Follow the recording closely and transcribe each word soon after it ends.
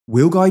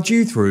We'll guide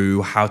you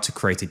through how to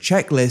create a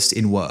checklist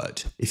in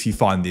Word. If you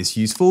find this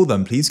useful,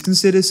 then please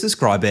consider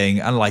subscribing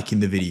and liking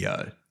the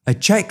video. A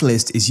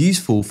checklist is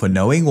useful for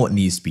knowing what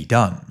needs to be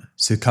done.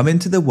 So come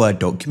into the Word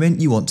document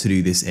you want to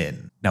do this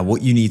in. Now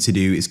what you need to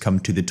do is come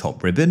to the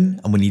top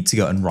ribbon and we need to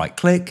go and right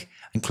click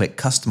and click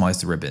Customize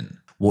the ribbon.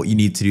 What you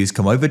need to do is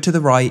come over to the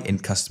right in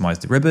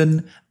Customize the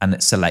ribbon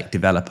and select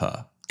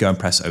Developer. Go and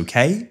press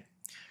OK.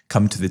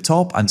 Come to the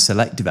top and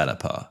select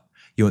Developer.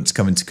 You want to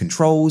come into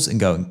Controls and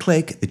go and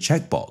click the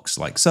checkbox,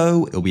 like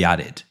so, it'll be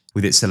added.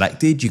 With it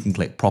selected, you can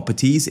click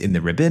Properties in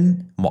the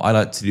ribbon. And what I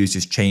like to do is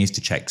just change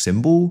the check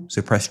symbol,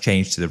 so press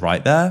change to the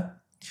right there.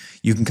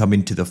 You can come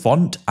into the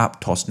font,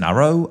 Aptos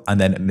Narrow, and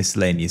then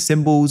miscellaneous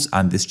symbols,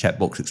 and this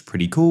checkbox looks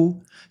pretty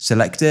cool.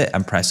 Select it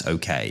and press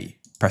OK.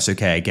 Press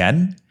OK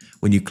again.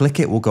 When you click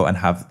it, we'll go and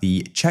have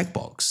the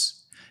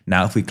checkbox.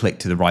 Now, if we click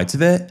to the right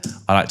of it,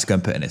 I like to go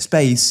and put in a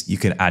space. You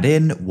can add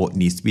in what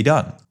needs to be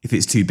done. If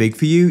it's too big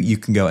for you, you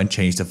can go and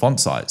change the font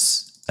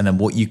size. And then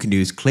what you can do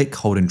is click,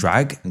 hold and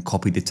drag and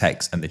copy the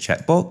text and the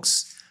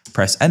checkbox.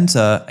 Press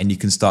enter and you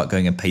can start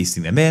going and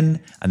pasting them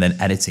in and then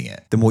editing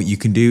it. Then what you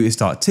can do is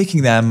start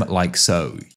ticking them like so.